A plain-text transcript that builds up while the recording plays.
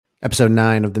Episode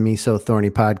 9 of the Me So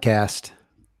Thorny podcast.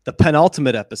 The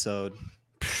penultimate episode.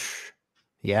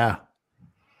 Yeah.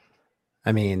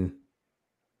 I mean,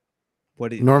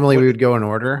 normally we would go in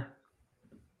order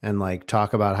and like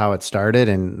talk about how it started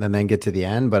and then get to the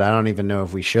end, but I don't even know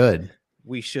if we should.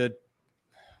 We should.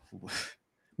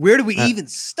 Where do we even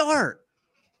start?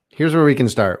 Here's where we can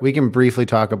start. We can briefly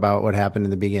talk about what happened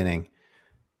in the beginning.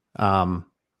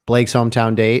 Blake's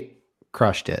hometown date,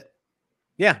 crushed it.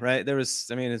 Yeah, right.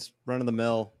 It's run of the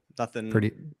mill. Nothing.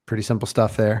 Pretty simple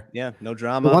stuff there. Yeah, no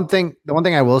drama. The one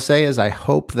thing I will say is I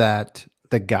hope that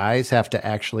the guys have to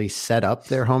actually set up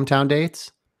their hometown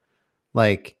dates.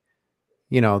 Like,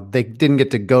 they didn't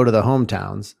get to go to the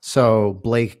hometowns. So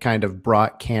Blake kind of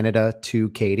brought Canada to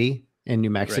Katie in New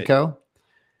Mexico. Right.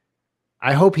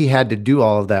 I hope he had to do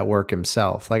all of that work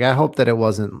himself. Like, I hope that it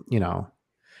wasn't,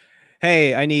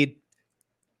 hey, I need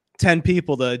 10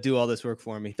 people to do all this work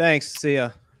for me. Thanks. See ya.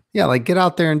 Yeah. Like, get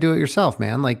out there and do it yourself,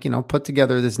 man. Like, put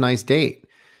together this nice date.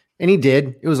 And he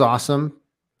did. It was awesome.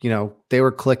 They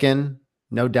were clicking.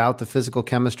 No doubt the physical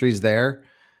chemistry's there.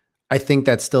 I think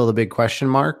that's still the big question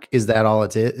mark. Is that all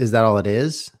it is? Is that all it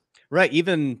is? Right.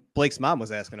 Even Blake's mom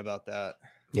was asking about that.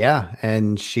 Yeah.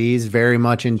 And she's very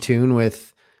much in tune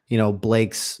with,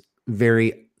 Blake's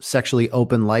very sexually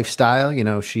open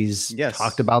lifestyle. She's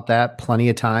talked about that plenty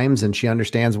of times, and she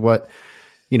understands what,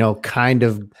 kind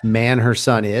of man her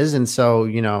son is. And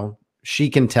so, she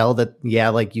can tell that, yeah,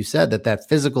 like you said, that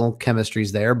physical chemistry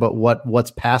is there, but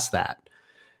what's past that?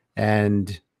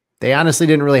 And they honestly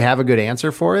didn't really have a good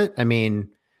answer for it. I mean,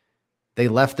 they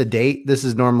left the date. This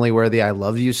is normally where the I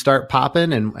love you start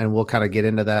popping, and we'll kind of get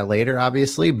into that later,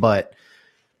 obviously. But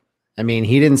I mean,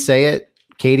 he didn't say it.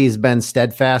 Katie's been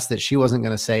steadfast that she wasn't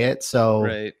going to say it. So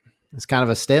It's kind of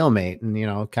a stalemate,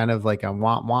 and, kind of like a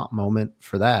want moment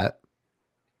for that.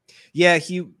 Yeah.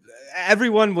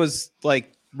 Everyone was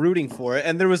like rooting for it.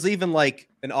 And there was even like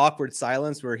an awkward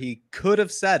silence where he could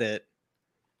have said it,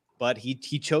 but he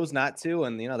chose not to.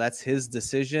 And, that's his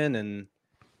decision. And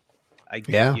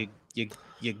you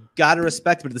got to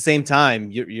respect, but at the same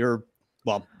time,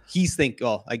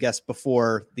 I guess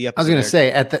before the episode. I was going to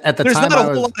say at the there's time, not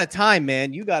a whole lot of time,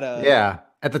 man. You gotta. Yeah.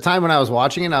 At the time when I was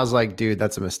watching it, I was like, dude,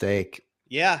 that's a mistake.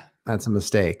 Yeah. That's a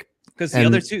mistake. Because the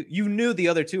other two, you knew the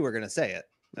other two were going to say it.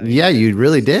 Yeah, you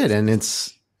really did. And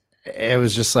it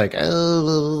was just like,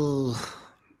 oh,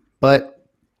 but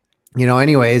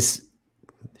anyways,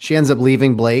 she ends up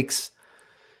leaving Blake's,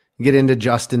 get into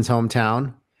Justin's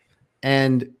hometown,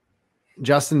 and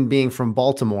Justin being from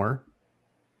Baltimore,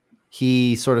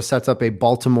 he sort of sets up a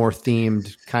Baltimore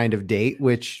themed kind of date,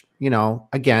 which,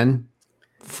 again,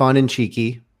 fun and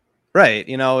cheeky. Right.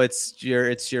 It's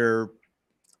your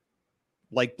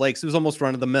like Blake's, it was almost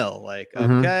run of the mill. Like,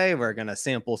 okay, we're going to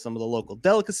sample some of the local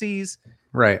delicacies.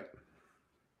 Right.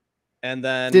 And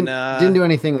then didn't do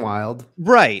anything wild.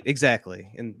 Right. Exactly.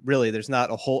 And really there's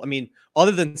not a whole,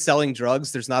 other than selling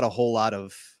drugs, there's not a whole lot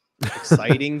of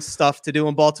exciting stuff to do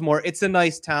in Baltimore. It's a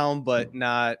nice town, but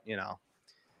not,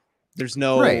 there's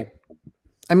no, right.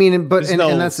 And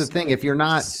that's the thing. If you're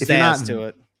not to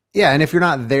it. Yeah, and if you're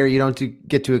not there, you don't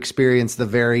get to experience the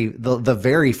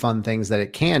very fun things that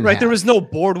it can. Right, have. there was no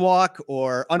boardwalk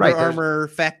or Under Armour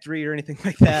factory or anything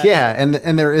like that. Yeah,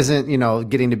 and there isn't,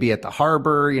 getting to be at the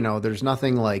harbor. There's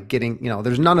nothing like getting,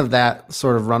 there's none of that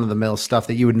sort of run of the mill stuff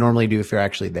that you would normally do if you're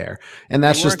actually there. And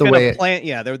that's just the way.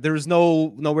 There was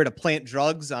nowhere to plant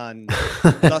drugs on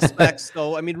suspects.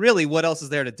 So really, what else is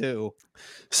there to do?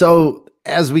 So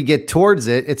as we get towards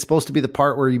it, it's supposed to be the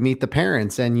part where you meet the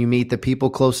parents and you meet the people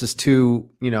closest to,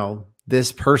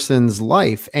 this person's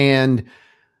life. And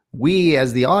we,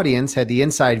 as the audience, had the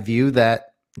inside view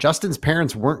that Justin's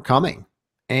parents weren't coming.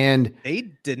 And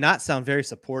they did not sound very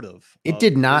supportive. It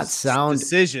did not sound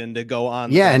decision to go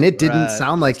on. Yeah. And it didn't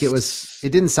sound like it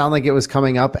was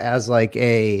coming up as like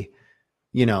a,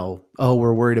 oh,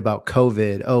 we're worried about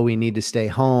COVID. Oh, we need to stay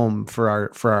home for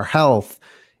our health.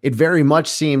 It very much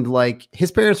seemed like his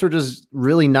parents were just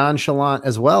really nonchalant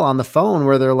as well on the phone,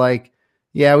 where they're like,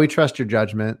 yeah, we trust your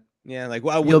judgment. Yeah. Like,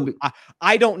 well,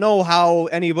 I don't know how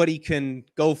anybody can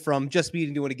go from just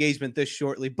meeting to an engagement this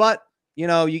shortly, but you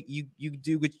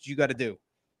do what you got to do.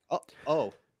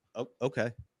 Oh,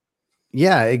 okay.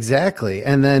 Yeah, exactly.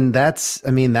 And then that's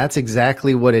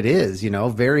exactly what it is,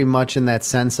 very much in that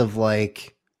sense of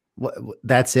like, what,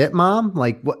 that's it, mom.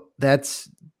 Like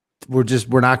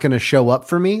we're not going to show up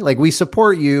for me. Like, we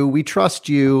support you. We trust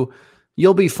you.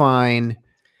 You'll be fine.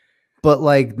 But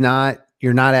like,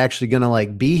 you're not actually going to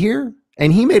like be here.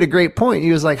 And he made a great point.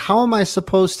 He was like, how am I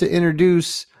supposed to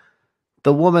introduce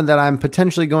the woman that I'm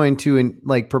potentially going to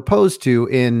propose to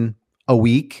in a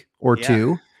week or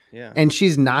two Yeah. And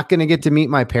she's not going to get to meet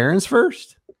my parents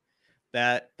first.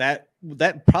 That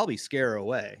probably scare her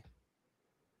away.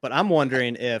 But I'm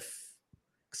wondering if,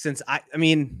 since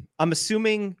I'm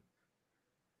assuming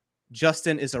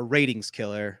Justin is a ratings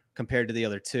killer compared to the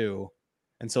other two.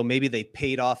 And so maybe they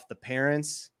paid off the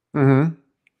parents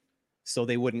so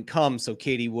they wouldn't come. So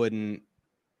Katie wouldn't,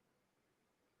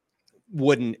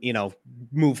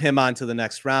 move him on to the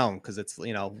next round. Cause it's,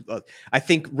 I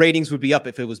think ratings would be up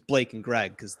if it was Blake and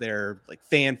Greg, cause they're like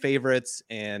fan favorites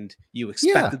and you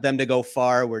expected them to go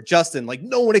far, where Justin, like,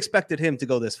 no one expected him to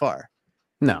go this far.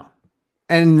 No.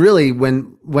 And really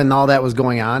when all that was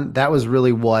going on, that was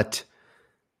really what,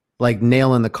 like,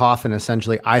 nail in the coffin,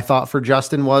 essentially, I thought for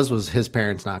Justin was his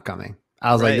parents not coming.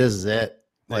 I was like, this is it.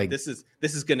 Like, this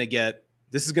is going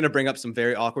to bring up some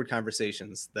very awkward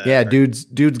conversations.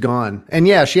 Dude's gone. And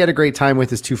yeah, she had a great time with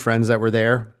his two friends that were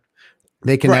there.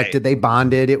 They connected, they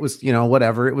bonded. It was,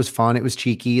 whatever. It was fun. It was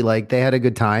cheeky. Like, they had a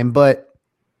good time. But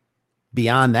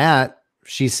beyond that,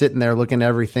 she's sitting there looking at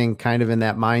everything kind of in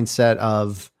that mindset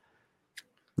of,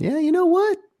 yeah, you know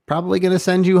what? Probably going to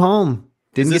send you home.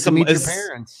 Didn't get to meet your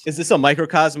parents. Is this a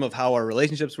microcosm of how our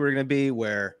relationships were going to be?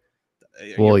 Where,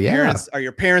 are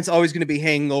your parents always going to be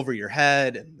hanging over your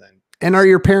head? And are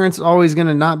your parents always going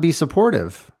to not be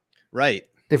supportive? Right.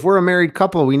 If we're a married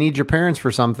couple, we need your parents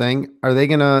for something. Are they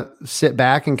going to sit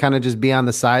back and kind of just be on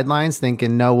the sidelines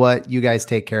thinking, know what, you guys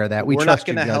take care of that. We're trust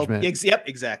your judgment. Yep,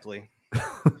 exactly.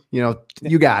 You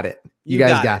got it. You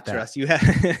guys got that. Trust you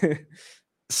have.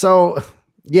 So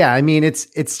yeah, I mean,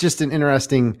 it's just an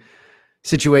interesting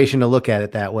situation to look at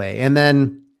it that way. And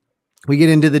then we get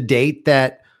into the date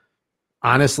that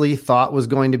honestly thought was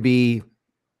going to be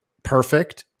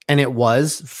perfect. And it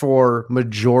was for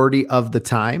majority of the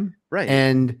time. Right.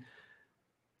 And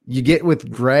you get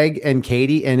with Greg and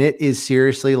Katie, and it is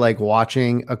seriously like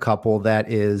watching a couple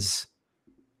that is,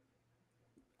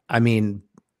 been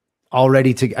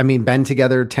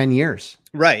together 10 years.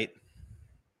 Right.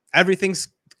 Everything's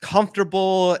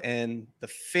comfortable and the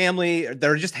family,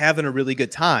 they're just having a really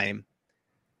good time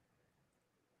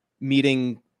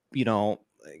meeting,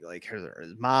 like her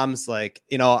mom's like,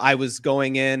 I was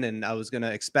going in and I was going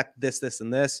to expect this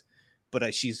and this,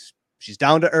 but she's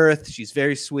down to earth. She's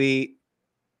very sweet.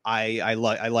 I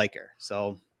like her.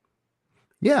 So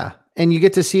yeah. And you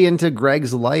get to see into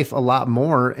Greg's life a lot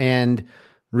more and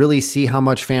really see how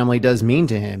much family does mean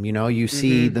to him. You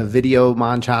see the video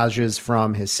montages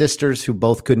from his sisters who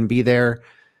both couldn't be there.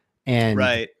 And,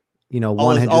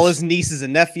 all his nieces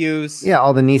and nephews. Yeah.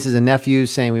 All the nieces and nephews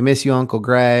saying, "We miss you, Uncle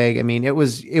Greg." I mean, it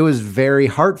was very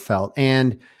heartfelt.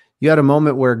 And you had a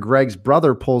moment where Greg's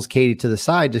brother pulls Katie to the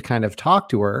side to kind of talk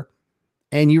to her.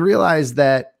 And you realize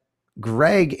that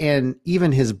Greg and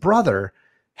even his brother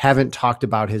haven't talked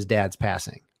about his dad's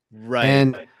passing. Right.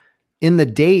 And in the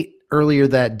date earlier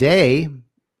that day,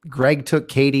 Greg took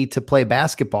Katie to play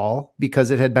basketball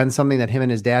because it had been something that him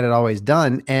and his dad had always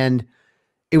done. And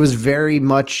it was very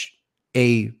much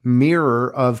a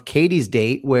mirror of Katie's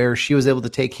date where she was able to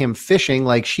take him fishing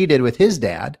like she did with his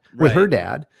dad, with her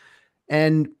dad.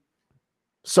 And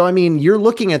so, you're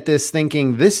looking at this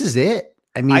thinking, this is it.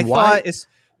 I thought,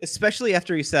 especially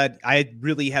after he said, I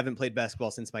really haven't played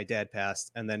basketball since my dad passed.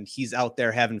 And then he's out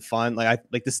there having fun.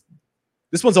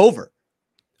 This one's over.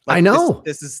 Like, I know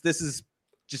this is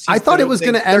just, I thought it was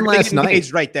going to end last night.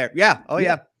 Right there. Yeah. Oh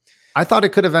yeah. I thought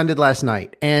it could have ended last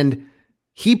night. And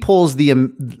he pulls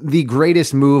the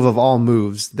greatest move of all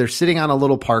moves. They're sitting on a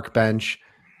little park bench.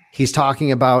 He's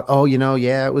talking about,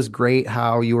 it was great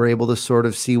how you were able to sort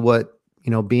of see what,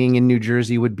 being in New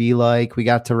Jersey would be like. We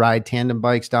got to ride tandem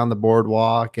bikes down the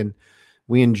boardwalk and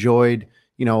we enjoyed,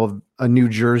 a New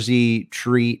Jersey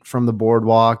treat from the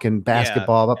boardwalk and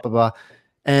basketball, blah, blah, blah.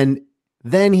 And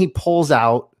then he pulls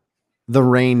out the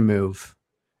rain move.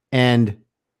 And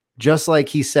just like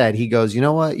he said, he goes, "You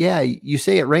know what? Yeah, you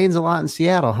say it rains a lot in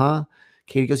Seattle, huh?"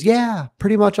 Katie goes, "Yeah,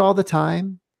 pretty much all the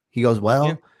time." He goes,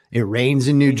 "Well, it rains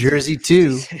in New Jersey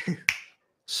too."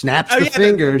 Snaps the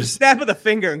fingers. The snap of the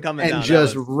finger and coming down. And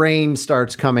just rain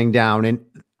starts coming down. And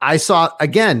I saw,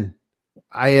 again,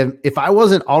 if I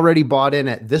wasn't already bought in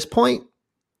at this point,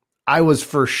 I was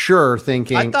for sure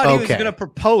thinking, I thought he was going to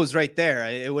propose right there.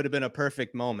 It would have been a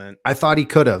perfect moment. I thought he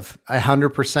could have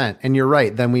 100%. And you're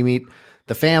right. Then we meet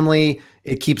the family.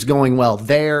 It keeps going well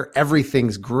there.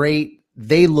 Everything's great.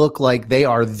 They look like they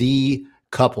are the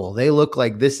couple. They look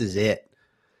like this is it.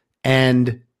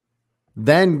 And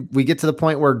then we get to the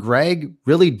point where Greg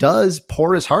really does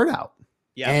pour his heart out.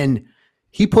 Yeah. And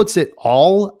he puts it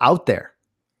all out there,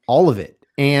 all of it.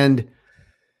 And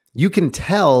you can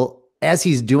tell as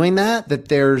he's doing that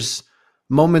there's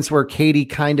moments where Katie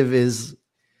kind of is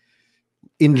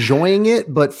enjoying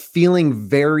it, but feeling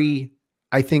very,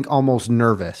 I think, almost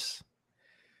nervous.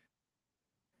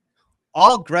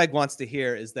 All Greg wants to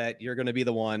hear is that you're going to be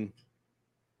the one,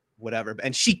 whatever.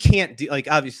 And she can't do, like,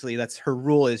 obviously that's her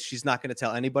rule, is she's not going to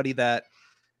tell anybody that,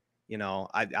 you know,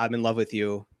 I'm in love with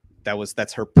you.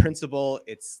 That's her principle.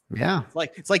 It's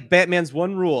like Batman's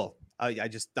one rule.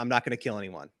 I'm not going to kill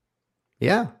anyone.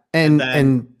 Yeah.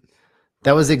 And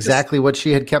that was exactly what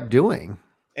she had kept doing.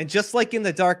 And just like in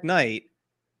The Dark Knight,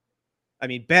 I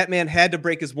mean, Batman had to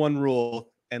break his one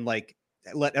rule and like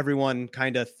let everyone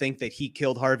kind of think that he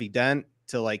killed Harvey Dent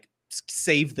to like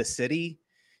save the city.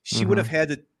 She would have had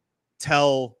to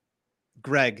tell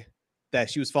Greg that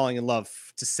she was falling in love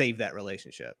to save that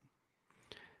relationship.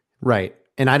 Right.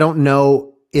 And I don't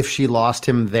know if she lost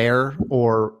him there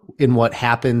or in what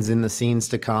happens in the scenes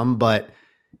to come, but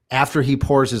after he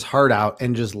pours his heart out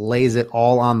and just lays it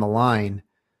all on the line,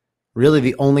 really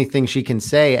the only thing she can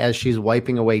say as she's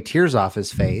wiping away tears off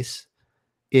his face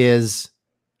is,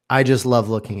 I just love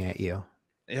looking at you.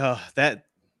 Yeah,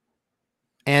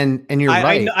 and you're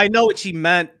right. I know what she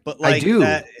meant, but like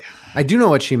I do know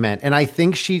what she meant. And I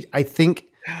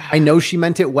know she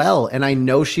meant it well. And I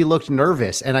know she looked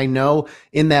nervous. And I know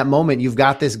in that moment, you've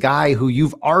got this guy who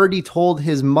you've already told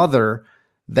his mother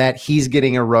that he's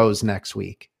getting a rose next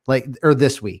week, or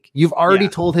this week. You've already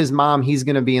told his mom he's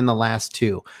going to be in the last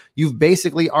two. You've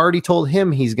basically already told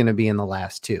him he's going to be in the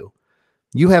last two.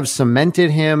 You have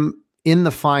cemented him in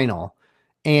the final,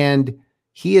 and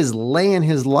he is laying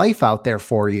his life out there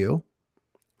for you,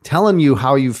 telling you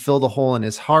how you filled a hole in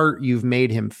his heart. You've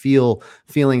made him feel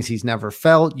feelings he's never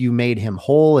felt. You made him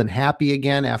whole and happy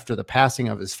again after the passing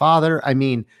of his father. I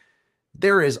mean,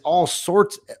 there is all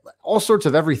sorts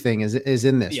of everything is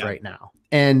in this right now.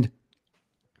 And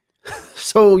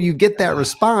so you get that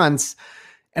response,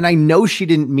 and I know she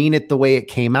didn't mean it the way it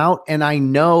came out. And I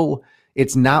know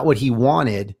it's not what he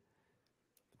wanted,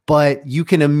 but you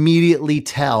can immediately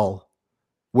tell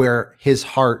where his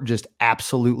heart just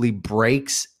absolutely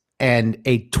breaks and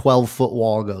a 12-foot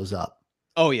wall goes up.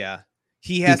 Oh yeah.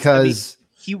 He has, because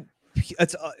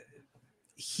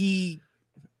he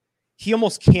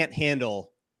almost can't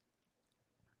handle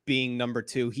being number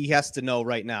two. He has to know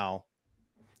right now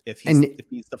if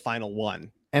he's the final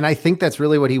one. And I think that's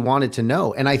really what he wanted to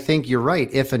know. And I think you're right.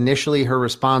 If initially her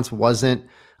response wasn't,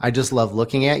 I just love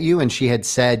looking at you, and she had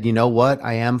said, you know what,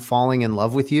 I am falling in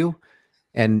love with you,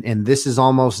 and this is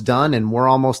almost done and we're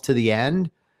almost to the end,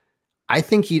 I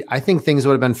think things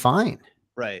would have been fine.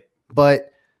 Right.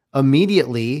 But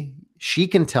immediately she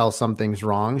can tell something's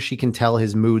wrong. She can tell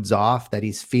his mood's off, that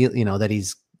that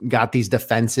he's got these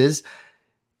defenses,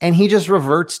 and he just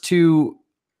reverts to,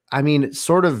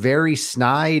 sort of very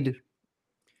snide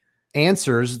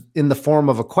answers in the form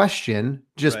of a question,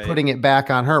 just putting it back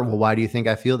on her. Well, why do you think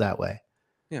I feel that way?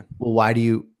 Yeah. Well,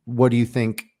 what do you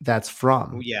think that's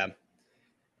from? Yeah.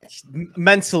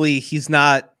 Mentally, he's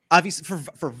not, obviously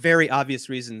for very obvious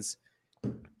reasons.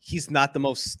 He's not the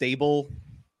most stable.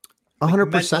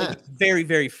 100%. Very,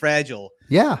 very fragile.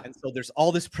 Yeah. And so there's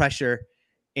all this pressure,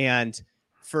 and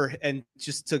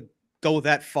just to go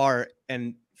that far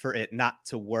and for it not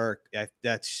to work,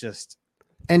 that's just.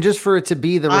 And just for it to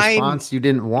be the response you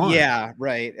didn't want. Yeah,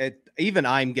 right. Even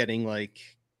I'm getting like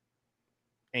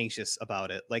anxious about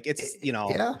it. Like it's,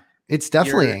 yeah, it's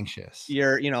definitely anxious.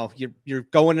 You're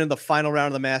going into the final round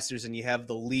of the Masters, and you have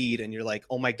the lead, and you're like,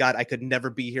 oh my God, I could never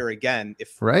be here again.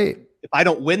 If I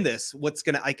don't win this, what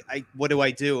do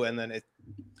I do? And then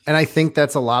and I think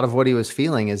that's a lot of what he was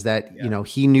feeling, is that,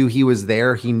 he knew he was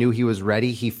there. He knew he was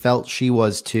ready. He felt she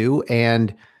was too.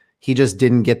 And he just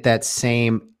didn't get that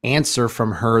same answer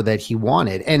from her that he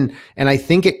wanted. And I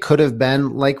think it could have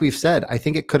been, like we've said, I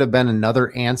think it could have been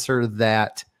another answer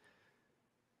that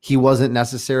he wasn't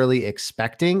necessarily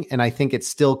expecting. And I think it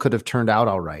still could have turned out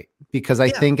all right, because I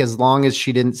think as long as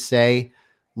she didn't say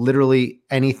literally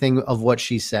anything of what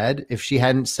she said, if she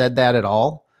hadn't said that at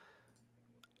all,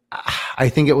 I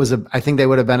think they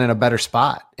would have been in a better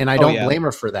spot. And I don't blame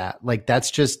her for that. Like, that's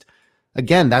just,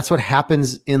 again, that's what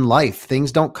happens in life.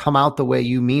 Things don't come out the way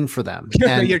you mean for them.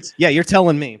 And, you're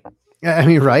telling me.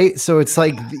 Right. So it's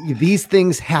like these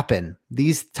things happen.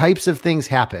 These types of things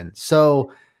happen.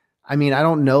 So, I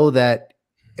don't know that,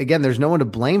 again, there's no one to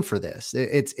blame for this.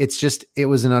 It's just, it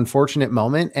was an unfortunate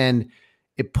moment, and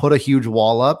it put a huge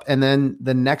wall up. And then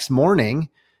the next morning,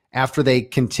 after they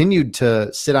continued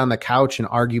to sit on the couch and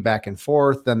argue back and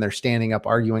forth, then they're standing up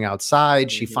arguing outside.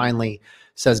 Mm-hmm. She finally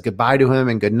says goodbye to him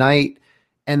and good night.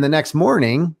 And the next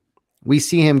morning we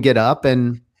see him get up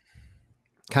and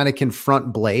kind of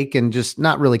confront Blake and just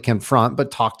not really confront,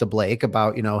 but talk to Blake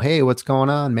about, hey, what's going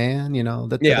on, man?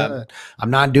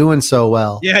 I'm not doing so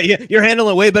well. Yeah. You're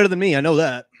handling it way better than me. I know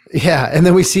that. Yeah. And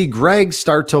then we see Greg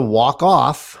start to walk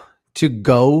off to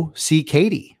go see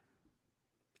Katie.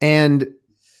 And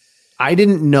I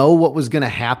didn't know what was going to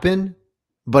happen,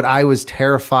 but I was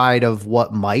terrified of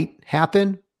what might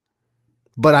happen.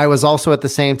 But I was also at the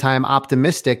same time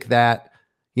optimistic that,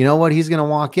 you know what, he's going to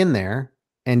walk in there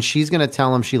and she's going to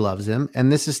tell him she loves him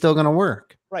and this is still going to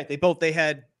work. Right. They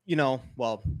had,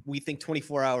 we think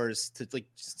 24 hours to like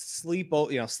sleep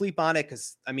on it.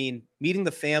 Cause I mean, meeting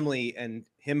the family and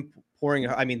him pouring,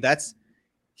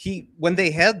 when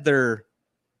they had their,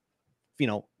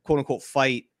 quote unquote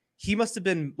fight, he must have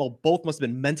been, both must have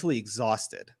been mentally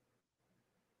exhausted.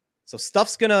 So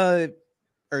stuff's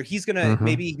he's gonna,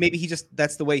 maybe he just,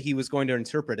 that's the way he was going to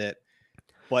interpret it.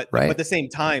 But at the same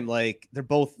time, like they're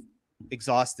both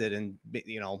exhausted and,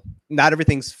 not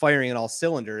everything's firing on all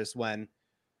cylinders when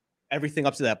everything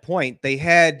up to that point, they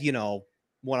had,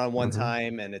 one-on-one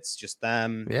time and it's just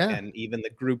them. Yeah. And even the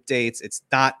group dates, it's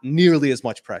not nearly as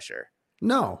much pressure.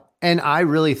 No. And I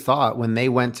really thought when they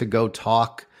went to go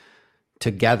talk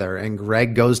together and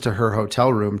Greg goes to her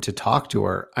hotel room to talk to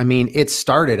her, I mean, it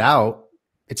started out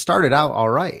all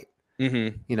right.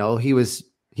 Mm-hmm.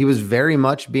 He was very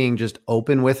much being just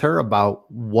open with her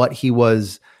about what he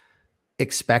was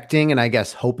expecting and I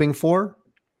guess hoping for.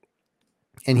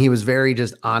 And he was very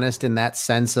just honest in that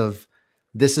sense of,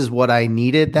 this is what I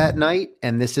needed that night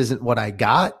and this isn't what I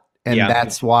got. And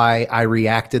that's why I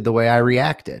reacted the way I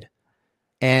reacted.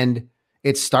 And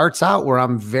it starts out where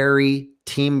I'm very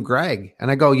team Greg. And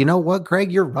I go, you know what,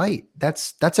 Greg, you're right.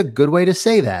 That's a good way to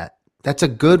say that. That's a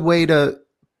good way to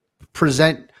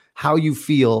present how you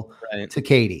feel to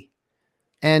Katie.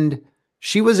 And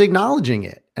she was acknowledging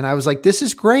it. And I was like, this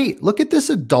is great. Look at this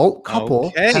adult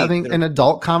couple having an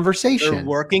adult conversation. They're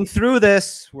working through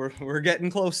this. We're getting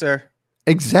closer.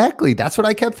 Exactly. That's what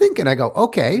I kept thinking. I go,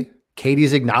 okay,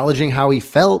 Katie's acknowledging how he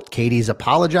felt. Katie's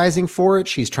apologizing for it.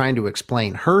 She's trying to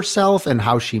explain herself and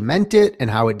how she meant it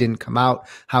and how it didn't come out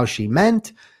how she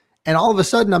meant. And all of a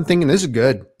sudden I'm thinking, this is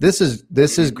good. This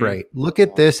is great. Look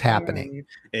at this happening.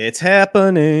 It's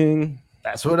happening.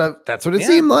 That's what it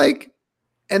seemed like.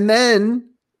 And then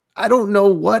I don't know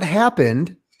what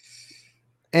happened.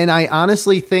 And I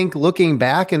honestly think, looking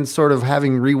back and sort of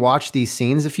having rewatched these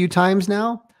scenes a few times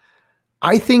now,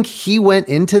 I think he went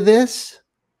into this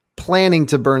planning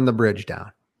to burn the bridge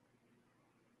down.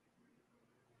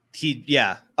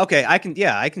 Okay. I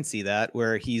can see that,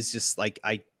 where he's just like,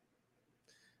 I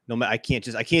can't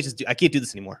do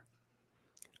this anymore.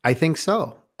 I think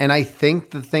so. And I think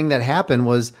the thing that happened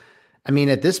was, I mean,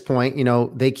 at this point,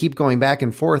 they keep going back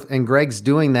and forth and Greg's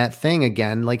doing that thing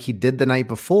again, like he did the night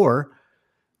before,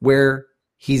 where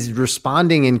he's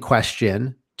responding in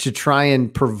question to try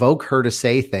and provoke her to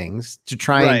say things, to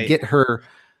try and get her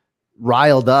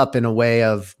riled up in a way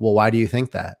of, well, why do you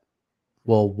think that?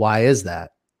 Well, why is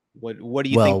that? What do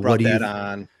you think brought that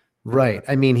on? Right.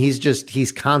 I mean,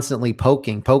 he's constantly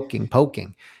poking.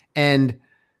 And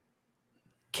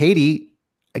Katie,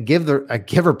 I give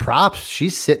her props.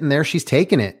 She's sitting there, she's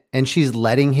taking it and she's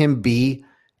letting him be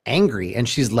angry and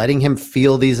she's letting him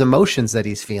feel these emotions that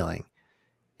he's feeling.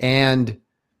 And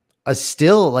I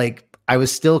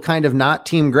was still kind of not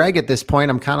team Greg at this point.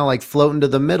 I'm kind of like floating to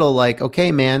the middle, like,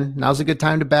 okay, man, now's a good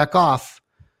time to back off.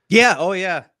 Yeah. Oh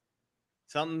yeah.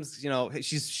 Something's,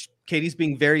 Katie's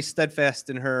being very steadfast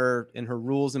in her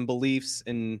rules and beliefs.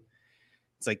 And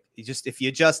it's like, if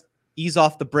you just ease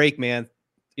off the brake, man,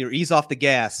 or ease off the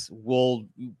gas,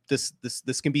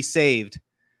 this can be saved.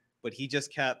 But he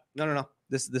just kept, no.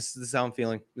 This is how I'm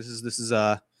feeling. This is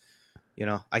I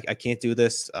can't do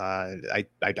this. I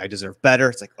deserve better.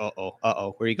 It's like,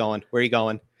 uh-oh. Where are you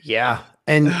going? Yeah.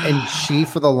 And she,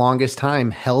 for the longest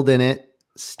time, held in it,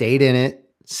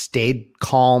 stayed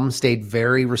calm, stayed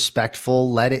very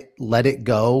respectful, let it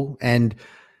go. And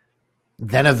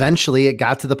then eventually it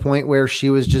got to the point where she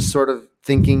was just sort of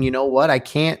thinking, you know what? I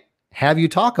can't have you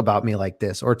talk about me like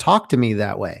this or talk to me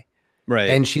that way. Right.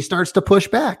 And she starts to push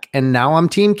back. And now I'm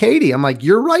team Katie. I'm like,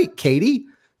 you're right, Katie.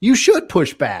 You should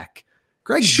push back.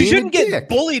 Greg, she shouldn't get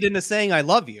bullied into saying I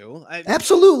love you.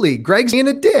 Absolutely. Greg's being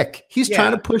a dick. He's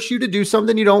trying to push you to do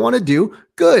something you don't want to do.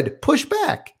 Good. Push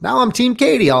back. Now I'm team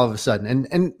Katie all of a sudden.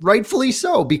 And rightfully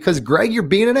so, because Greg, you're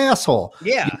being an asshole.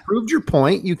 Yeah. You proved your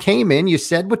point. You came in, you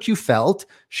said what you felt.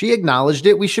 She acknowledged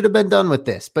it. We should have been done with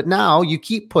this. But now you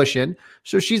keep pushing.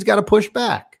 So she's got to push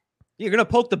back. You're going to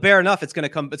poke the bear enough. It's going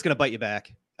to bite you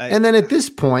back. And then at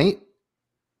this point,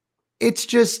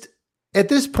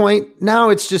 now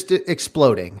it's just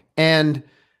exploding. And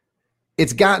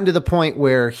it's gotten to the point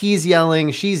where he's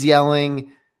yelling, she's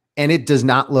yelling, and it does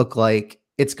not look like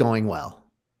it's going well.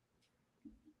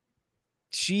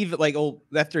 She like,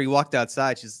 after he walked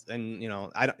outside, she's like,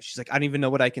 I don't even know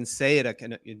what I can say.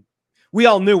 We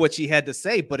all knew what she had to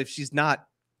say, but if she's not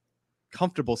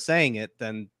comfortable saying it,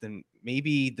 then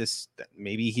maybe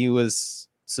he was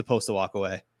supposed to walk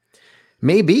away.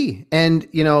 Maybe. And,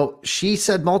 she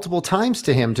said multiple times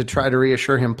to him to try to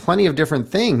reassure him plenty of different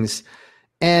things.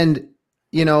 And,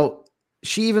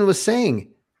 she even was saying,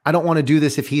 I don't want to do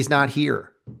this if he's not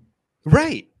here.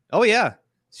 Right. Oh yeah.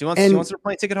 She wants her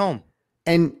plane ticket home.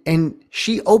 And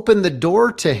she opened the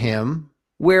door to him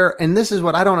and this is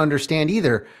what I don't understand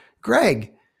either.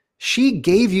 Greg, she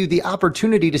gave you the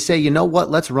opportunity to say, you know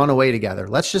what? Let's run away together.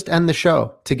 Let's just end the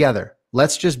show together.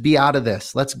 Let's just be out of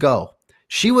this. Let's go.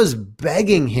 She was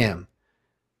begging him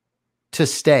to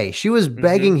stay. She was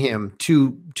begging him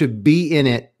to be in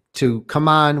it, to come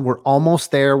on. We're almost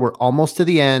there. We're almost to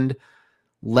the end.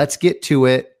 Let's get to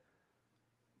it.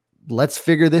 Let's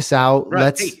figure this out.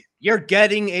 Right. Hey, you're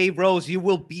getting a rose. You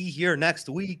will be here next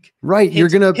week. Right. Hint, you're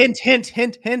going to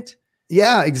hint.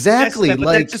 Yeah, exactly.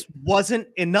 But that just wasn't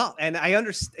enough. And I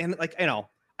understand,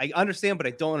 I understand, but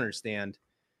I don't understand.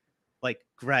 Like,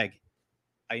 Greg,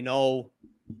 I know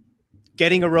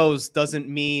getting a rose doesn't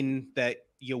mean that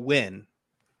you win,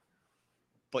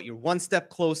 but you're one step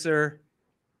closer.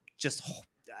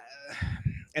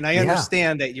 And I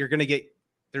understand that you're going to get,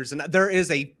 there's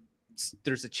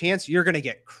a chance you're going to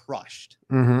get crushed.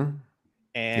 Mm-hmm.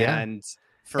 And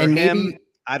for him, maybe,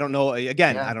 I don't know.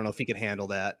 Again, I don't know if he could handle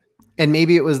that. And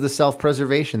maybe it was the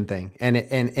self-preservation thing, and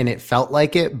it felt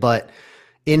like it, but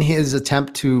in his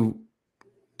attempt to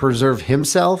preserve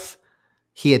himself,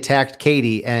 he attacked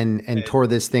Katie and tore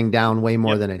this thing down way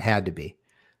more than it had to be.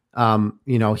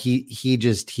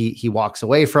 He walks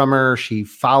away from her. She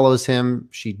follows him.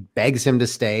 She begs him to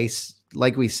stay.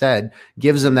 Like we said,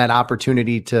 gives him that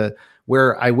opportunity to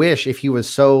where I wish if he was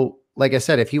so, like I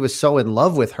said, if he was so in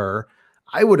love with her,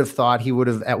 I would have thought he would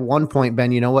have at one point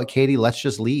been, you know what, Katie, let's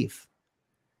just leave.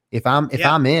 If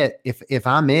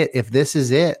this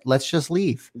is it, let's just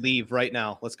leave. Leave right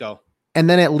now. Let's go. And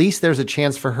then at least there's a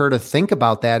chance for her to think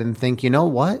about that and think, you know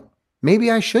what?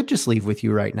 Maybe I should just leave with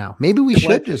you right now. Maybe we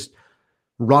should just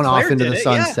run off into the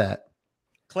sunset.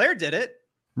 Yeah. Claire did it.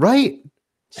 Right.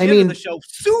 She ended the show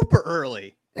super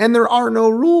early. And there are no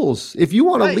rules. If you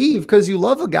want to leave because you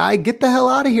love a guy, get the hell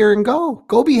out of here and go.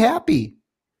 Go be happy.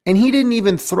 And he didn't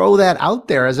even throw that out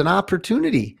there as an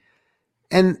opportunity.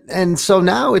 And so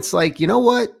now it's like, you know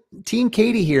what? Team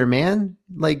Katie here, man.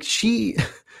 Like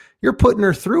you're putting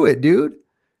her through it, dude.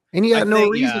 And you got no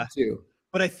reason to.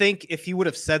 But I think if he would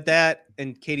have said that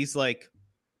and Katie's like,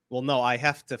 well, no, I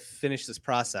have to finish this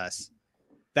process.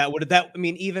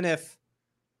 Even if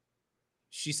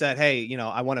she said, hey,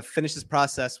 I want to finish this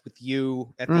process with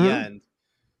you at the end,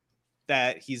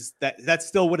 that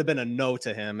still would have been a no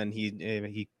to him. And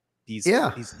he's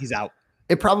out.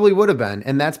 It probably would have been.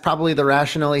 And that's probably the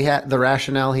rationale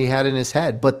he had in his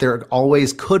head, but there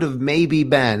always could have maybe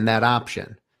been that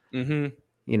option,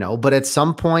 but at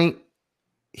some point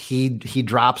he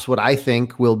drops what I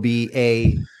think will be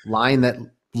a line that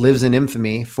lives in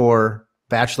infamy for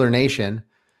Bachelor Nation.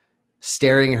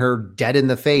 Staring her dead in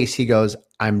the face, he goes,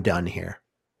 I'm done here.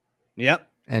 Yep.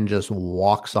 And just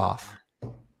walks off.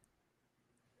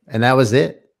 And that was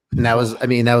it. And that was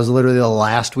literally the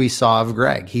last we saw of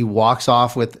Greg. He walks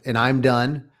off with an I'm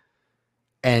done.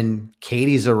 And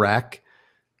Katie's a wreck.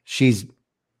 She's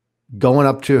going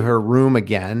up to her room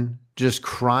again, just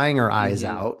crying her eyes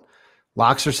out,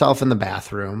 locks herself in the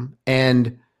bathroom.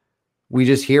 And we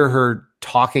just hear her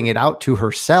talking it out to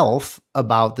herself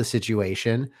about the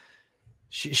situation.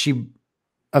 She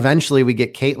eventually we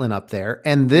get Caitlin up there.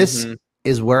 And this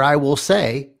is where I will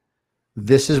say,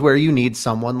 this is where you need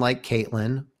someone like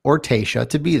Caitlin or Tayshia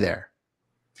to be there.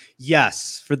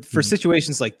 Yes. For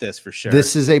situations like this, for sure.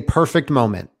 This is a perfect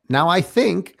moment. Now, I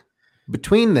think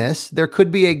between this, there could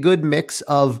be a good mix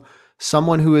of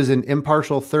someone who is an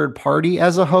impartial third party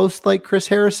as a host like Chris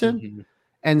Harrison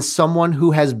and someone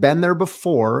who has been there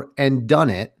before and done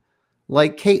it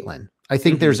like Caitlin. I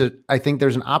think there's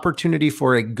an opportunity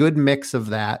for a good mix of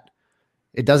that.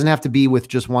 It doesn't have to be with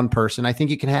just one person. I think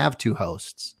you can have two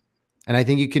hosts. And I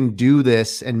think you can do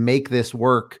this and make this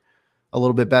work a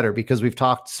little bit better, because we've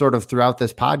talked sort of throughout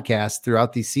this podcast,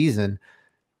 throughout the season.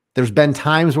 There's been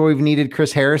times where we've needed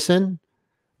Chris Harrison,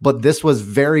 but this was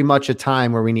very much a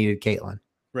time where we needed Caitlin.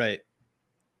 Right.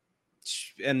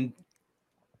 And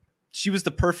she was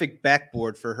the perfect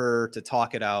backboard for her to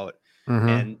talk it out.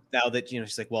 And now that,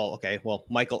 she's like, well, okay, well,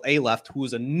 Michael A left, who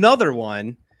was another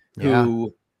one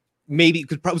who maybe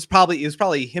it was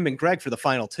probably him and Greg for the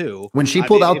final two. When she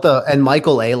pulled out and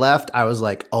Michael A left, I was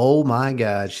like, oh my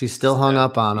God, she's still hung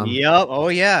up on him. Yep. Oh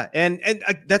yeah. And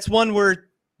that's one where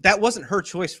that wasn't her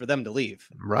choice for them to leave.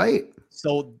 Right.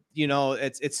 So,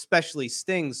 it especially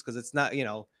stings because it's not,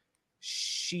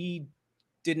 she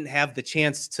didn't have the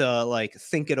chance to like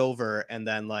think it over. And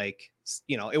then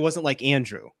it wasn't like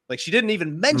Andrew, like she didn't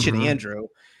even mention Andrew.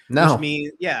 No. Which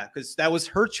means, because that was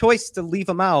her choice to leave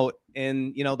him out.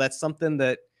 And, that's something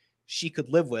that she could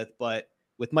live with. But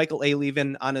with Michael A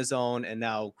leaving on his own and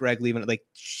now Greg leaving, like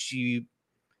she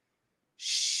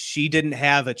didn't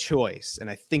have a choice. And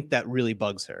I think that really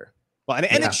bugs her. Well,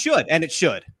 and it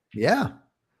should. Yeah,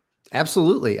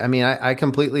 absolutely. I mean, I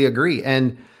completely agree.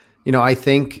 And, I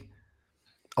think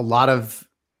a lot of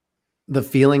the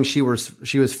feelings she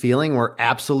was feeling were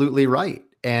absolutely right.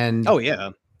 And oh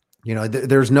yeah.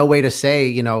 There's no way to say,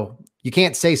 you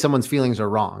can't say someone's feelings are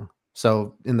wrong.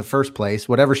 So in the first place,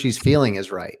 whatever she's feeling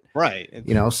is right. Right.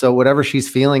 So whatever she's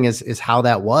feeling is how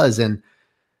that was. And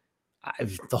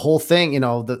the whole thing,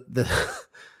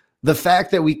 the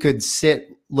fact that we could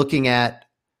sit looking at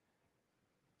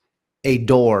a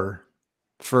door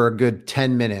for a good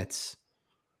 10 minutes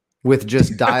with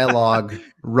just dialogue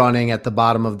running at the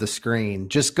bottom of the screen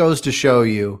just goes to show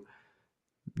you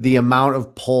the amount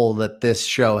of pull that this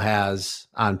show has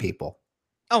on people.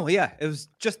 Oh yeah. It was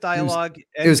just dialogue.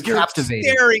 It was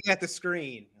captivating. Staring at the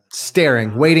screen.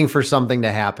 Waiting for something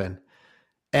to happen.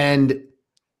 And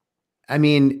I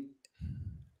mean,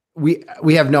 we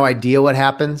have no idea what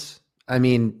happens. I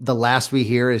mean, the last we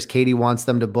hear is Katie wants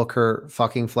them to book her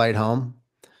fucking flight home.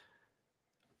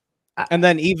 And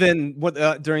then even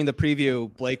during the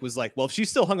preview, Blake was like, well, if she's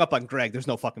still hung up on Greg, there's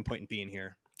no fucking point in being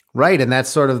here. Right. And that's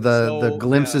sort of the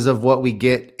glimpses of what we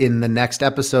get in the next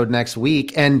episode next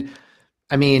week. And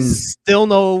I mean, still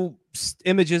no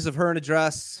images of her in a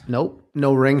dress. Nope.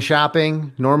 No ring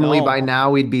shopping. Normally by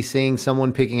now we'd be seeing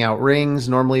someone picking out rings.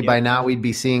 Normally by now we'd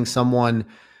be seeing someone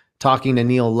talking to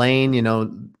Neil Lane.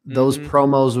 Those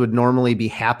promos would normally be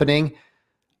happening.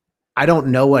 I don't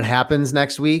know what happens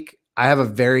next week. I have a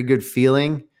very good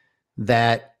feeling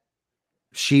that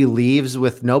she leaves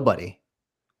with nobody.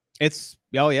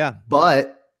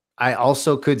 But I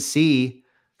also could see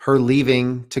her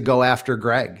leaving to go after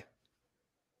Greg.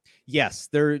 Yes,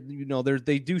 they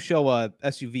do show a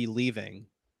SUV leaving,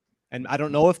 and I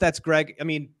don't know if that's Greg. I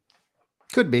mean,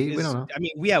 could be. We don't know. I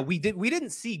mean, we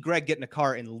didn't see Greg get in a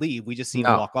car and leave. We just seen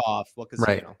him walk off. Well, because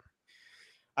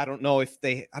I don't know if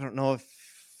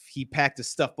he packed his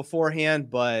stuff beforehand,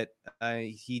 but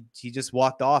he just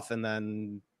walked off, and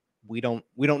then we don't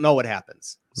know what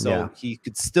happens. So he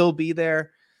could still be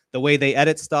there. The way they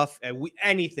edit stuff, and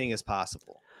anything is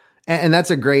possible. And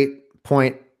that's a great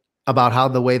point about how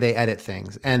the way they edit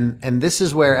things. And this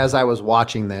is where, as I was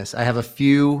watching this, I have a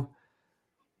few,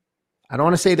 I don't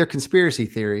want to say they're conspiracy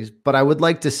theories, but I would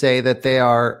like to say that they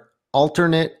are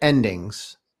alternate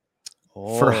endings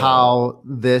for how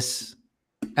this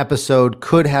episode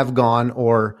could have gone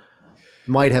or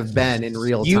might have been in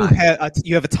real time.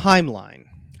 You have a timeline.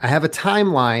 I have a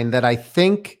timeline that I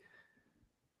think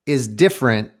is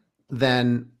different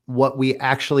than what we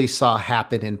actually saw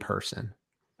happen in person.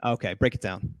 Okay, break it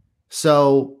down.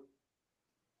 So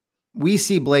we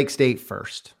see Blake's date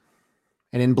first.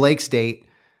 And in Blake's date,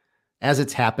 as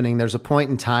it's happening, there's a point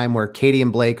in time where Katie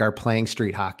and Blake are playing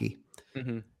street hockey.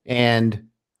 Mm-hmm. And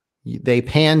they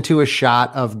pan to a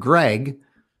shot of Greg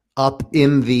up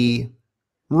in the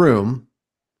room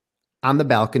on the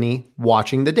balcony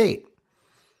watching the date.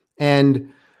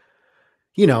 And,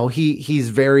 he's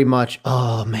very much,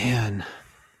 oh man,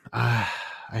 I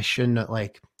shouldn't have,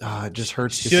 it just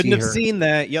hurts to see her. Shouldn't have seen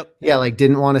that. Yep. Yeah.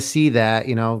 Didn't want to see that,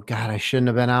 God, I shouldn't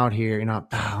have been out here,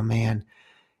 oh man.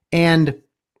 And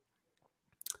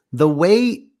the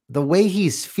way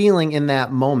he's feeling in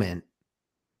that moment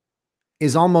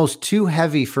is almost too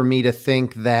heavy for me to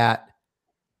think that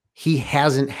he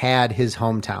hasn't had his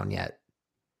hometown yet.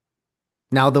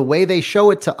 Now, the way they show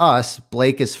it to us,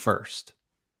 Blake is first.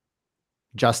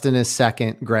 Justin is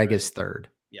second. Greg is third.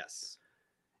 Yes.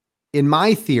 In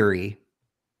my theory,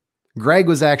 Greg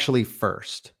was actually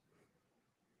first.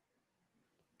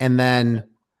 And then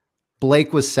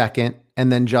Blake was second.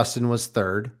 And then Justin was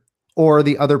third. Or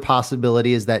the other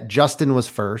possibility is that Justin was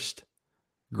first.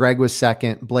 Greg was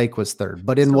second. Blake was third.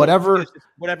 But in whatever,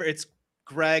 it's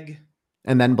Greg.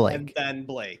 And then Blake. And then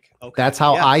Blake. Okay. That's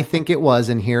how I think it was.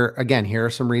 And here are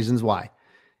some reasons why.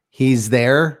 He's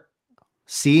there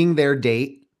seeing their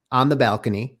date on the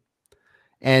balcony.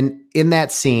 And in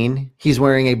that scene, he's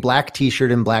wearing a black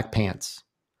t-shirt and black pants.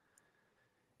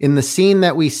 In the scene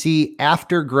that we see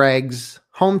after Greg's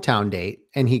hometown date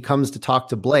and he comes to talk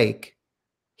to Blake,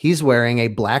 he's wearing a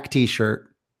black t-shirt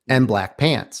and black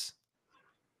pants.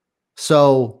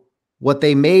 So what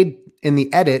they made in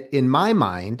the edit, in my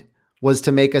mind, was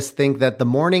to make us think that the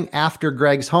morning after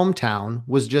Greg's hometown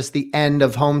was just the end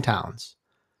of hometowns.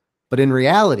 But in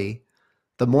reality,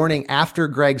 the morning after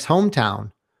Greg's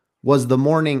hometown was the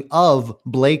morning of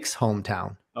Blake's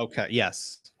hometown. Okay.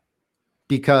 Yes.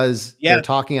 Because they're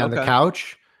talking on the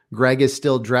couch. Greg is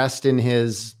still dressed in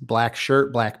his black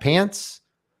shirt, black pants.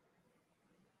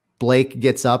 Blake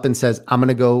gets up and says, I'm going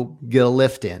to go get a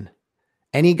lift in.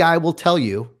 Any guy will tell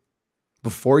you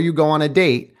before you go on a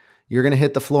date, you're going to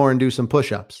hit the floor and do some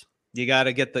push-ups. You got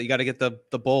to get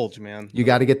the bulge, man. You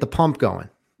got to get the pump going.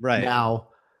 Right. Now,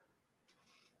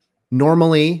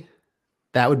 normally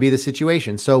that would be the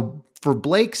situation. So for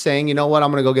Blake saying, you know what,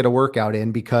 I'm going to go get a workout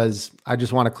in because I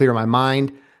just want to clear my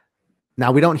mind.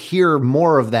 Now we don't hear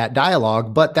more of that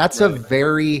dialogue, but that's I'm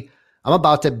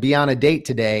about to be on a date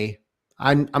today.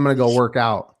 I'm going to go work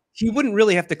out. He wouldn't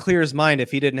really have to clear his mind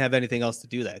if he didn't have anything else to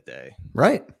do that day.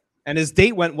 Right. And his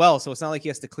date went well, so it's not like he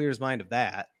has to clear his mind of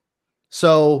that.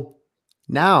 So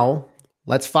now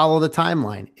let's follow the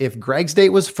timeline. If Greg's date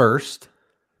was first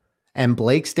and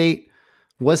Blake's date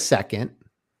was second,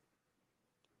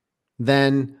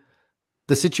 then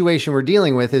the situation we're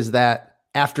dealing with is that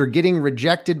after getting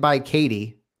rejected by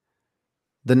Katie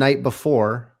the night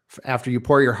before, after you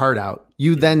pour your heart out,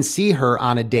 you then see her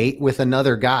on a date with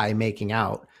another guy making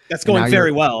out. That's going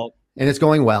very well. And it's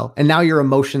going well. And now your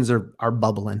emotions are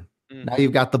bubbling. Mm-hmm. Now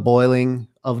you've got the boiling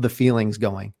of the feelings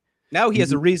going. Now he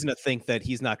has a reason to think that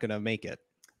he's not going to make it.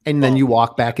 And then you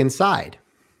walk back inside.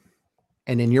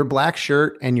 And in your black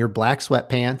shirt and your black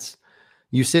sweatpants,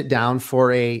 you sit down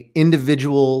for a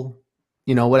individual,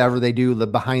 whatever they do, the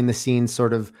behind the scenes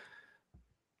sort of,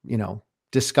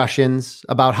 discussions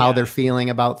about how they're feeling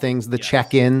about things, the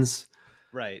check-ins.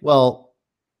 Right. Well,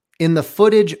 in the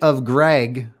footage of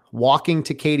Greg walking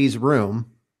to Katie's room,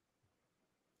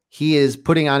 he is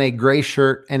putting on a gray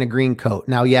shirt and a green coat.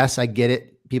 Now, yes, I get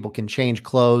it. People can change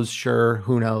clothes. Sure.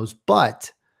 Who knows?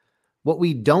 But what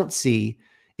we don't see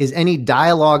is any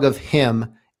dialogue of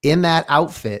him in that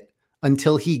outfit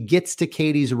until he gets to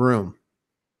Katie's room.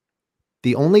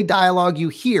 The only dialogue you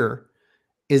hear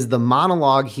is the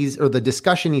monologue the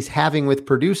discussion he's having with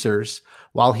producers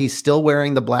while he's still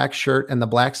wearing the black shirt and the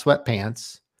black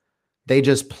sweatpants. They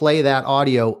just play that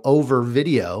audio over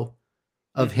video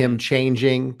of him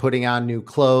changing, putting on new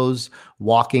clothes,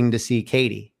 walking to see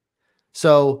Katie.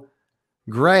 So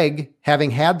Greg, having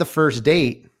had the first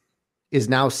date, is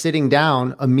now sitting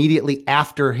down immediately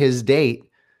after his date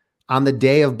on the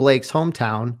day of Blake's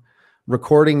hometown,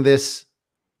 recording this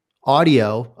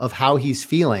audio of how he's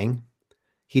feeling.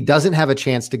 He doesn't have a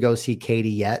chance to go see Katie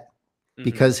yet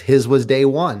because his was day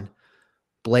one.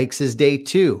 Blake's is day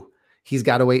two. He's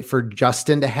got to wait for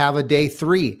Justin to have a day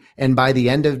three. And by the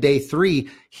end of day three,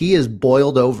 he is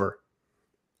boiled over.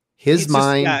 His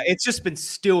mind. It's just been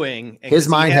stewing. His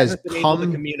mind has come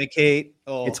to communicate.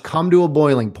 It's come to a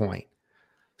boiling point.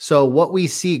 So what we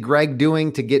see Greg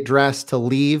doing to get dressed to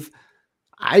leave,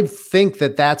 I think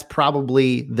that that's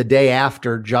probably the day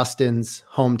after Justin's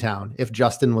hometown, if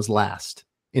Justin was last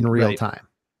in real time.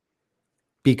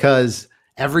 Because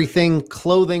everything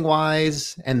clothing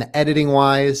wise and the editing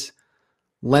wise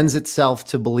lends itself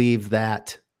to believe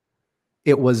that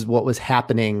it was what was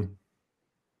happening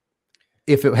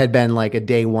if it had been like a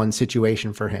day one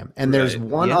situation for him. And there's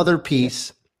one other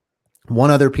piece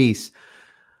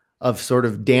of sort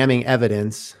of damning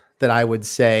evidence that I would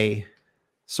say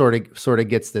sort of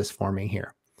gets this for me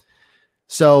here.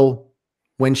 So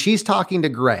when she's talking to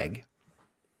Greg,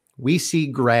 we see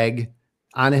Greg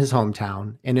on his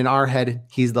hometown, and in our head,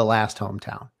 he's the last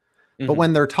hometown. But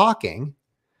when they're talking,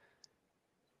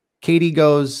 he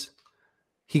goes,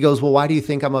 well, why do you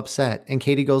think I'm upset? And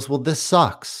Katie goes, well, this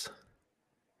sucks.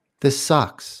 This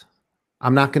sucks.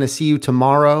 I'm not going to see you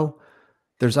tomorrow.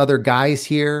 There's other guys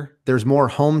here. There's more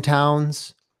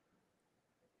hometowns.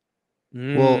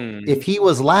 Well, if he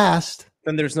was last,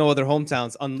 then there's no other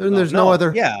hometowns. Then there's no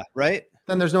other. Yeah, right.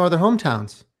 Then there's no other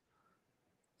hometowns.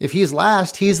 If he's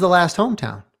last, he's the last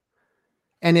hometown.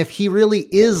 And if he really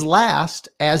is last,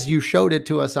 as you showed it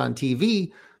to us on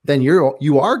TV, then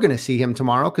you are going to see him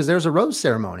tomorrow because there's a rose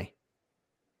ceremony.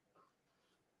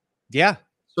 Yeah.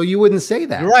 So you wouldn't say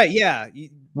that. You're right. Yeah.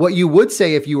 What you would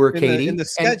say if you were Katie in the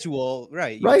schedule,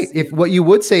 right? Right. If what you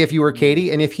would say if you were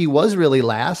Katie, and if he was really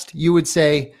last, you would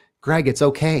say, Greg, it's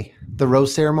okay. The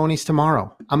rose ceremony's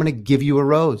tomorrow. I'm going to give you a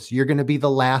rose. You're going to be the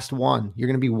last one. You're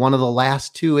going to be one of the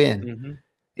last two in.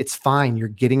 It's fine. You're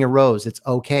getting a rose. It's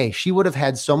okay. She would have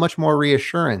had so much more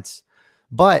reassurance.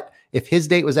 But if his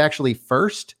date was actually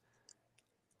first,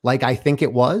 like I think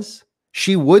it was,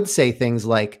 she would say things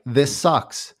like, this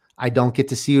sucks. I don't get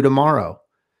to see you tomorrow.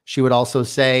 She would also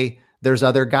say, there's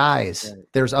other guys. Right.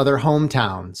 There's other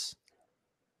hometowns.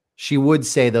 She would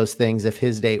say those things if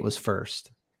his date was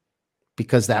first,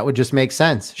 because that would just make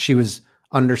sense. She was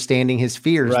understanding his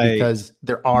fears because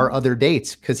there are other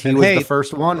dates, because he was the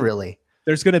first one, really.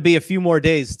 There's going to be a few more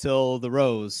days till the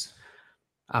rose.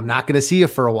 I'm not going to see you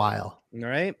for a while. All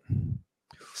right.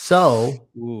 So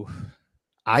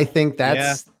I think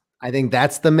that's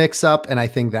the mix up. And I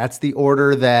think that's the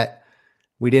order that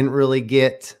we didn't really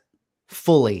get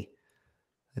fully.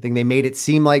 I think they made it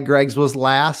seem like Greg's was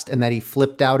last and that he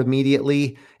flipped out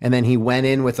immediately. And then he went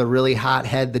in with a really hot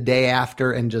head the day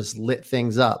after and just lit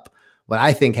things up. What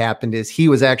I think happened is he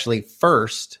was actually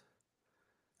first.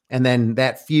 And then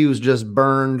that fuse just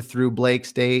burned through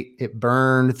Blake's date. It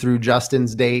burned through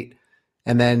Justin's date.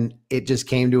 And then it just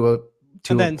came to a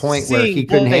point where he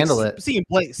couldn't handle it.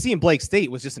 Seeing Blake's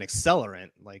date was just an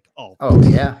accelerant. Like, oh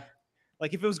yeah.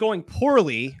 Like if it was going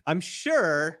poorly, I'm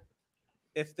sure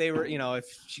if they were, if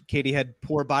Katie had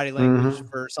poor body language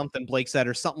for something Blake said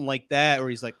or something like that, or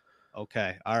he's like,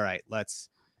 okay, all right,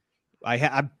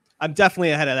 I'm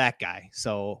definitely ahead of that guy.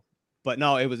 So, but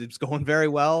no, it was going very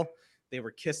well. They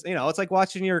were kissing, it's like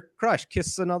watching your crush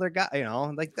kiss another guy,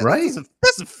 like that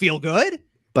doesn't feel good.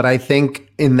 But I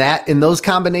think in those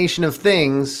combination of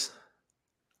things,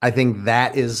 I think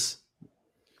that is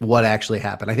what actually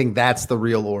happened. I think that's the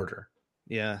real order.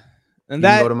 Yeah. And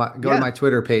that go to my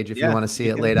Twitter page if you want to see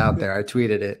it laid out there. I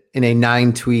tweeted it in a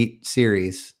 9-tweet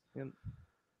series. Yep.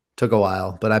 Took a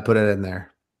while, but I put it in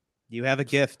there. You have a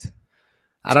gift.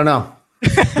 I don't know.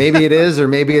 Maybe it is, or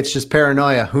maybe it's just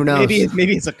paranoia. Who knows?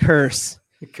 Maybe it's a curse.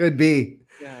 It could be.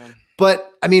 Yeah.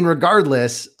 But I mean,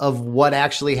 regardless of what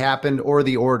actually happened or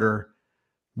the order,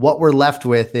 what we're left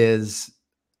with is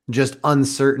just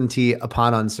uncertainty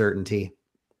upon uncertainty.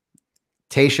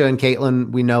 Tayshia and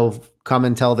Caitlin, we know, come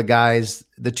and tell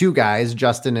the two guys,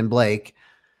 Justin and Blake,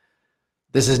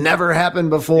 this has never happened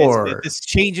before. This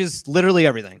changes literally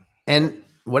everything. And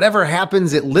whatever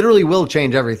happens, it literally will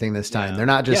change everything this time. Yeah. They're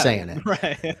not just saying it.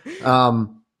 Right.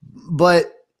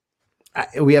 But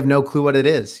we have no clue what it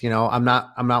is. I'm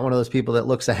not one of those people that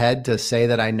looks ahead to say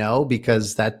that I know,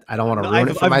 because that I don't want to ruin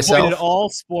it for myself. I've avoided all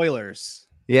spoilers.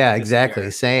 Yeah,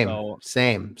 exactly.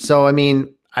 Same. So, I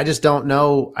mean, I just don't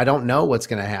know. I don't know what's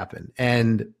going to happen.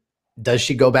 And does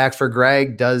she go back for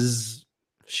Greg? Does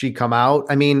she come out?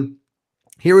 I mean,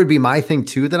 here would be my thing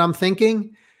too, that I'm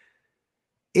thinking.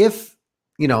 If,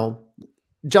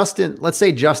 let's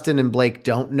say Justin and Blake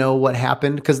don't know what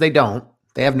happened, because they don't.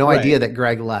 They have no idea that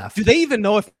Greg left. Do they even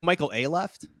know if Michael A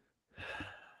left?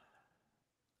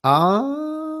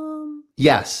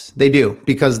 Yes, they do,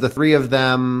 because the three of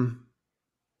them.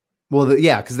 Well,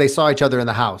 because they saw each other in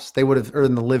the house. They would have, or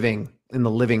in the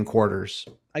living quarters.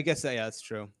 I guess that's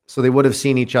true. So they would have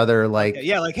seen each other like,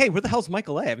 like, hey, where the hell's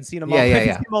Michael A? I haven't seen him.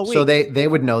 All week. So they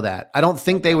would know that. I don't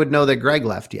think they would know that Greg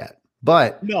left yet.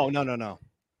 But no.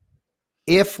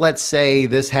 If, let's say,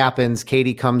 this happens,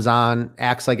 Katie comes on,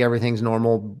 acts like everything's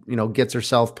normal, gets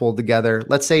herself pulled together.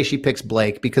 Let's say she picks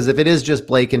Blake, because if it is just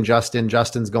Blake and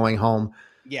Justin's going home.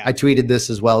 Yeah. I tweeted this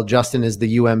as well. Justin is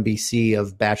the UMBC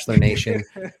of Bachelor Nation.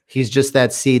 He's just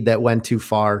that seed that went too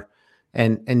far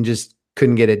and just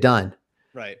couldn't get it done.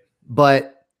 Right.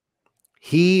 But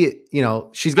she's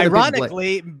going to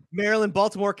ironically Maryland,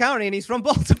 Baltimore County, and he's from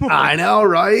Baltimore. I know,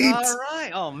 right? All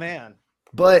right. Oh man.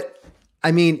 But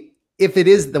I mean, if it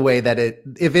is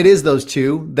if it is those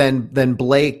two, then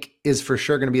Blake is for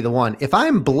sure going to be the one. If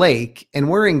I'm Blake and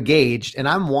we're engaged and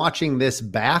I'm watching this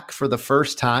back for the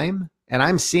first time, and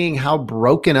I'm seeing how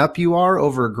broken up you are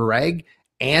over Greg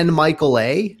and Michael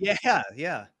A.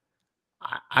 Yeah.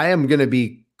 I am going to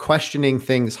be questioning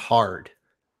things hard.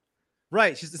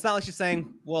 Right. It's not like she's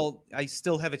saying, well, I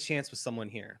still have a chance with someone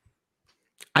here.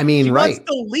 I mean, she right.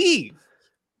 wants to leave.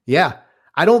 Yeah.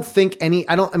 I don't think any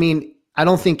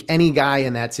guy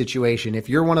in that situation, if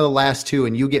you're one of the last two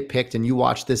and you get picked and you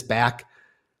watch this back,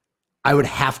 I would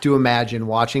have to imagine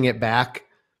watching it back,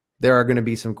 there are going to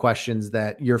be some questions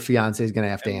that your fiance is going to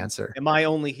have to answer. Am I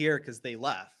only here because they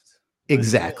left?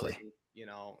 Exactly.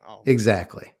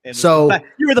 Exactly. So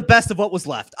you were the best of what was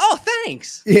left. Oh,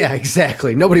 thanks. Yeah,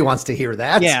 exactly. Nobody wants to hear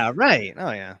that. Yeah, right.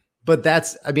 Oh, yeah. But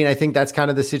I think that's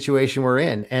kind of the situation we're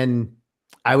in. And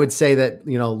I would say that,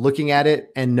 looking at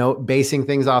it and basing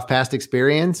things off past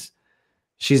experience,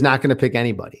 she's not going to pick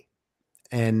anybody.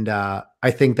 And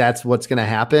I think that's what's going to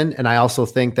happen. And I also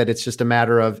think that it's just a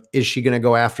matter of, is she going to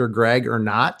go after Greg or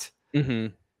not?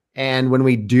 Mm-hmm. And when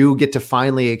we do get to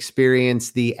finally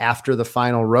experience the after the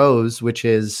final rose, which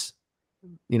is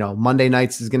Monday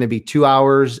nights is going to be 2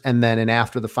 hours and then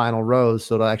after the final rose.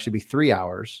 So it'll actually be 3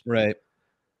 hours. Right.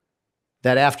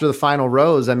 That after the final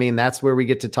rose, I mean, that's where we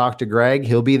get to talk to Greg.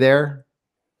 He'll be there.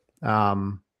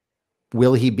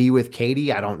 Will he be with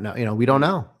Katie? I don't know. We don't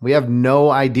know. We have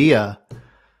no idea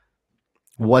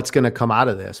what's going to come out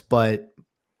of this, but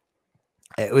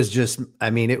it was just,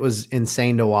 it was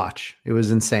insane to watch. It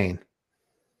was insane.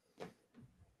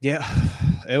 Yeah,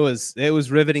 it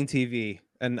was riveting TV.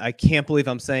 And I can't believe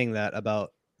I'm saying that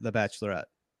about The Bachelorette.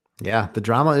 Yeah, the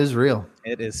drama is real.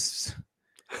 It is.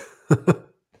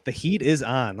 The heat is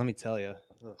on, let me tell you.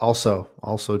 Also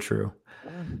true.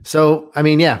 So,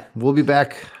 we'll be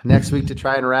back next week to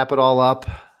try and wrap it all up,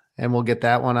 and we'll get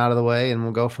that one out of the way, and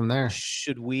we'll go from there.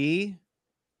 Should we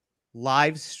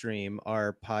live stream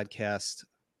our podcast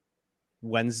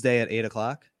Wednesday at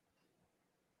 8:00?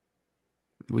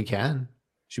 We can.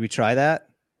 Should we try that?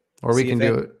 Or we can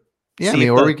do it. Yeah,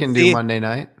 or we can do Monday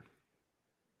night.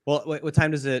 Well, what time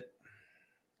does it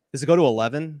go to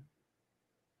 11?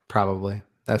 Probably.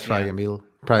 That's probably going to be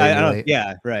probably late.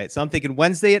 Yeah, right. So I'm thinking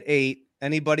Wednesday at 8.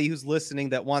 Anybody who's listening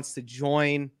that wants to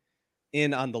join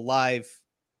in on the live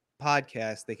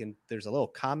podcast, there's a little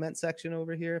comment section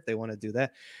over here if they want to do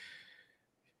that.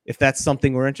 If that's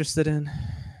something we're interested in.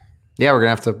 Yeah, we'll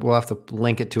have to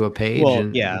link it to a page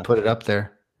and put it up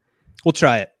there. We'll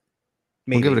try it.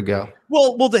 Maybe. We'll give it a go.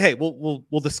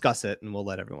 We'll discuss it and we'll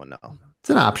let everyone know. It's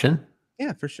an option.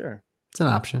 Yeah, for sure. It's an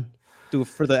option. Do it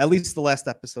for at least the last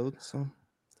episode. So.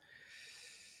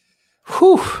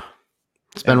 Whew.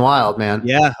 It's been wild, man.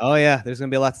 Yeah. Oh yeah. There's gonna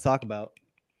be a lot to talk about.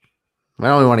 I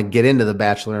don't even want to get into the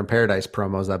Bachelor in Paradise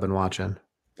promos I've been watching.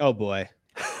 Oh boy.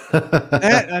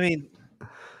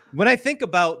 When I think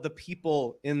about the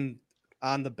people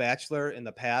on The Bachelor in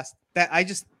the past, that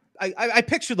I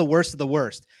picture the worst of the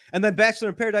worst. And then Bachelor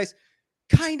in Paradise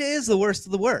kind of is the worst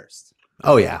of the worst.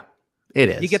 Oh yeah, it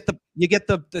is. You get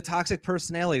the toxic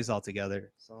personalities all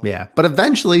together. So. Yeah, but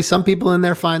eventually some people in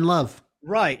there find love.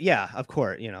 Right. Yeah, of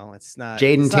course. It's not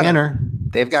Jade and Tanner.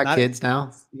 They've got kids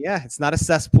now. Yeah, it's not a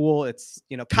cesspool. It's,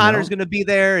 Connor's going to be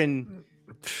there, and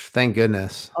thank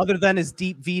goodness. Other than his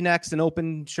deep V-necks and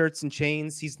open shirts and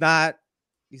chains, he's not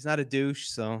a douche,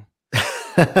 so.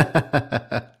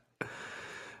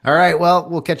 All right, well,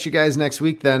 we'll catch you guys next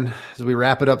week then as we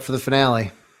wrap it up for the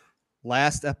finale.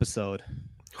 Last episode.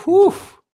 Whew.